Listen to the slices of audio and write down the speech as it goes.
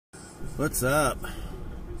What's up?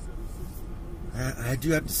 I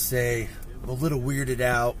do have to say, I'm a little weirded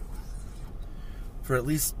out for at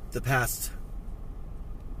least the past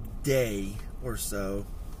day or so,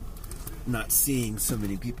 not seeing so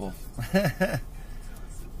many people. I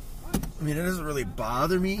mean, it doesn't really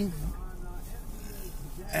bother me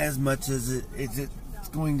as much as it's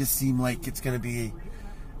going to seem like it's going to be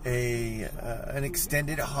an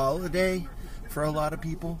extended holiday for a lot of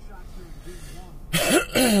people.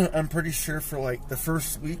 I'm pretty sure for like the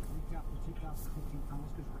first week,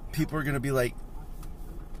 people are going to be like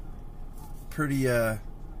pretty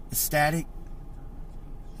ecstatic.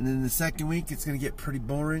 And then the second week, it's going to get pretty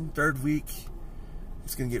boring. Third week,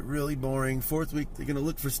 it's going to get really boring. Fourth week, they're going to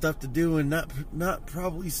look for stuff to do and not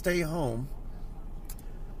probably stay home.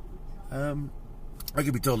 I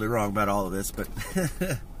could be totally wrong about all of this, but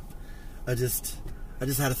I just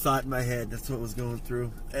had a thought in my head. That's what was going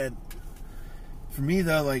through. And for me,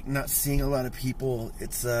 though, like, not seeing a lot of people,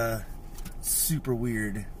 it's super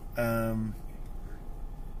weird. I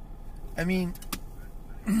mean,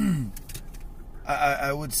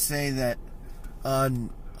 I would say that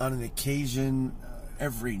on an occasion,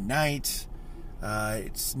 every night,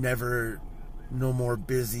 it's never no more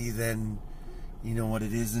busy than, you know, what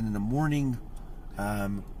it is in the morning. I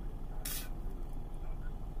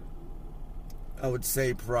would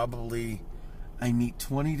say probably I meet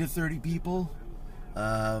 20 to 30 people.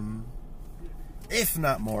 If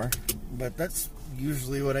not more, but that's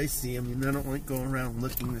usually what I see. I mean, I don't like going around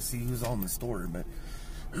looking to see who's all in the store, but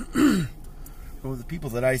the people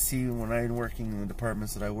that I see when I'm working in the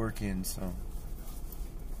departments that I work in, so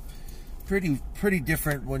pretty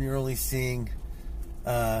different when you're only seeing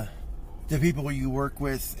the people you work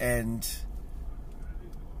with and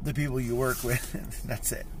the people you work with.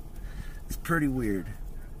 That's it. It's pretty weird.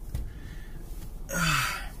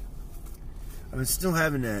 I was still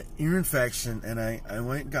having an ear infection, and I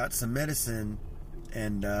went and got some medicine,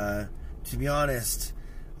 and to be honest,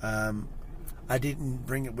 I didn't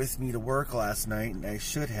bring it with me to work last night, and I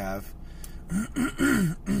should have.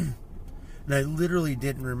 And I literally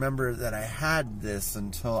didn't remember that I had this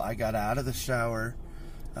until I got out of the shower.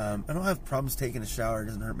 I don't have problems taking a shower. It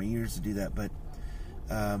doesn't hurt my ears to do that, but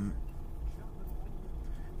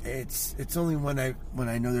it's only when I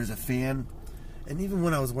know there's a fan. And even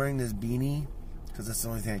when I was wearing this beanie, because that's the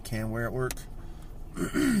only thing I can wear at work,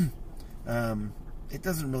 it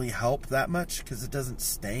doesn't really help that much because it doesn't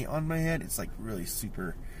stay on my head. It's like really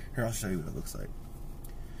super. Here, I'll show you what it looks like.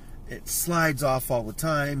 It slides off all the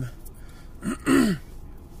time.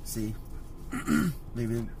 See?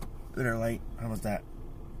 Maybe better light. How about that?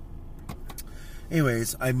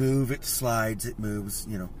 Anyways, I move, it slides, it moves,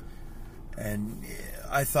 you know. And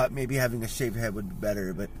I thought maybe having a shaved head would be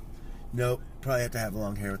better, but nope, probably have to have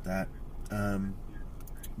long hair with that.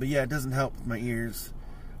 But yeah, it doesn't help with my ears.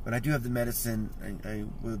 But I do have the medicine. I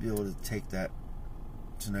will be able to take that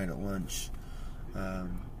tonight at lunch.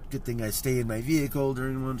 Good thing I stay in my vehicle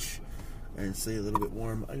during lunch and stay a little bit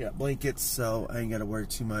warm. I got blankets, so I ain't got to worry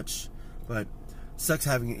too much. But it sucks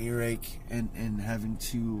having an earache and having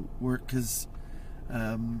to work because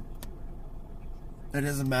it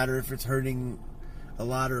doesn't matter if it's hurting a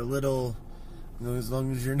lot or a little. You know, as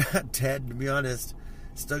long as you're not dead, to be honest,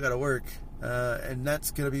 still got to work. And that's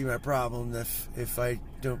going to be my problem if I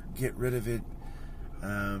don't get rid of it,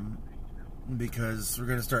 because we're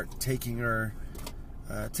going to start taking our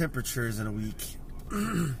temperatures in a week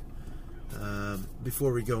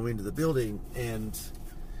before we go into the building. And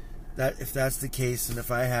that if that's the case, and if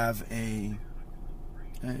I have a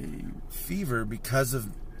fever because of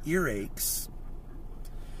earaches,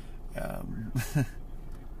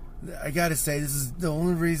 I gotta say, this is the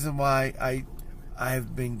only reason why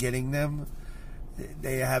I've been getting them.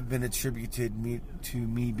 They have been attributed to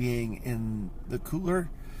me being in the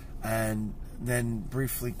cooler, and then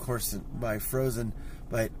briefly, of course, by frozen.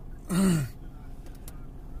 But the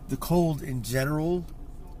cold in general,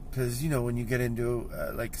 because, you know, when you get into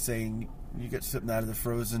like saying you get something out of the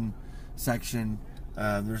frozen section,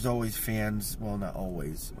 there's always fans. Well, not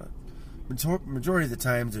always, but majority of the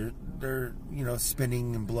times they're you know,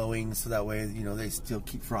 spinning and blowing, so that way, you know, they still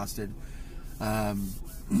keep frosted. And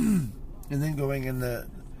then going in the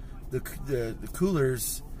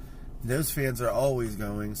coolers, those fans are always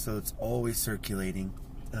going, so it's always circulating.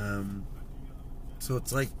 So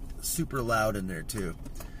it's like super loud in there too.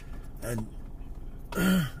 And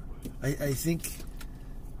I think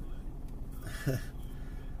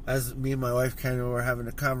as me and my wife kind of were having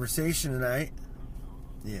a conversation tonight,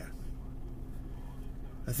 yeah,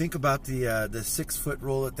 I think about the 6-foot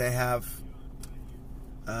rule that they have.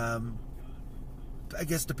 I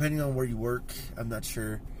guess depending on where you work, I'm not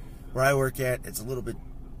sure. where I work at, it's a little bit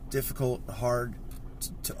difficult, hard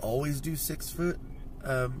to always do 6 foot.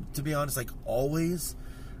 To be honest, like always,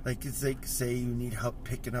 like it's like say you need help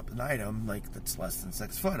picking up an item like that's less than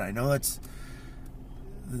 6 foot. I know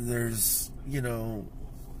there's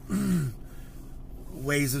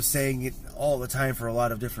ways of saying it all the time for a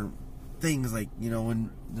lot of different things. Like when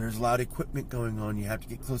there's loud equipment going on, you have to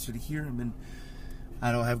get closer to hear them, and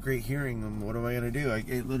I don't have great hearing. And what am I gonna do? I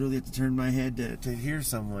literally have to turn my head to hear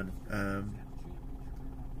someone.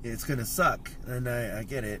 It's gonna suck, and I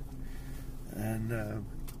get it. And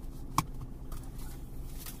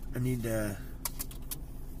I need to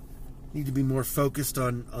be more focused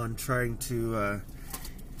on trying to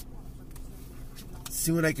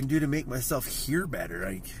see what I can do to make myself hear better.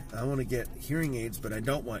 I want to get hearing aids, but I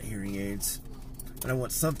don't want hearing aids. And I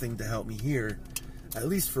want something to help me hear, at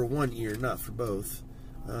least for one ear, not for both.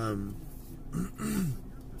 I'll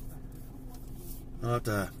have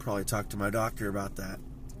to probably talk to my doctor about that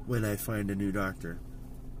when I find a new doctor,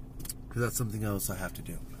 because that's something else I have to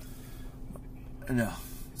do. I know,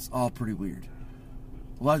 it's all pretty weird.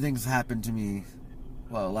 A lot of things happened to me,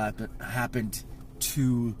 happened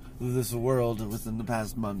to this world within the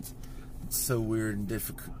past month. It's so weird and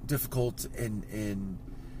difficult and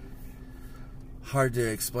hard to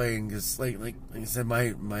explain, because like I said,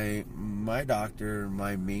 my doctor,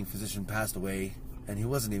 my main physician, passed away, and he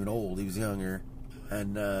wasn't even old, he was younger,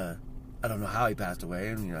 and I don't know how he passed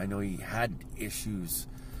away. I mean, I know he had issues,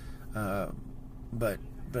 but I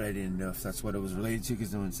didn't know if that's what it was related to,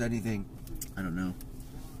 because no one said anything. I don't know,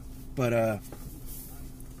 but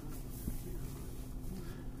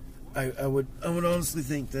I would honestly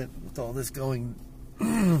think that with all this going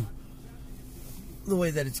the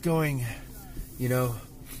way that it's going,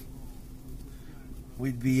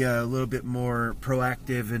 we'd be a little bit more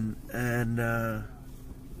proactive and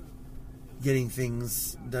getting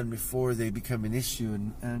things done before they become an issue.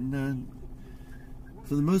 And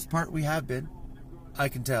for the most part, we have been. I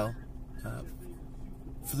can tell.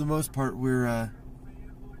 For the most part, we're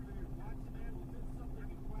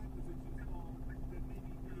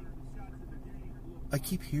I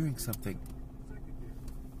keep hearing something.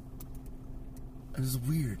 And it's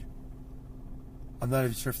weird. I'm not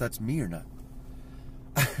even sure if that's me or not.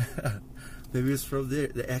 Maybe it's from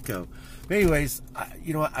the echo. But anyways,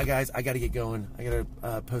 you know what, guys, I gotta get going. I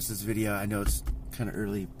gotta post this video. I know it's kind of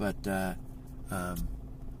early, but the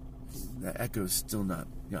echo's still not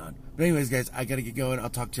gone. But anyways, guys, I gotta get going. I'll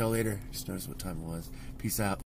talk to y'all later. Just noticed what time it was. Peace out.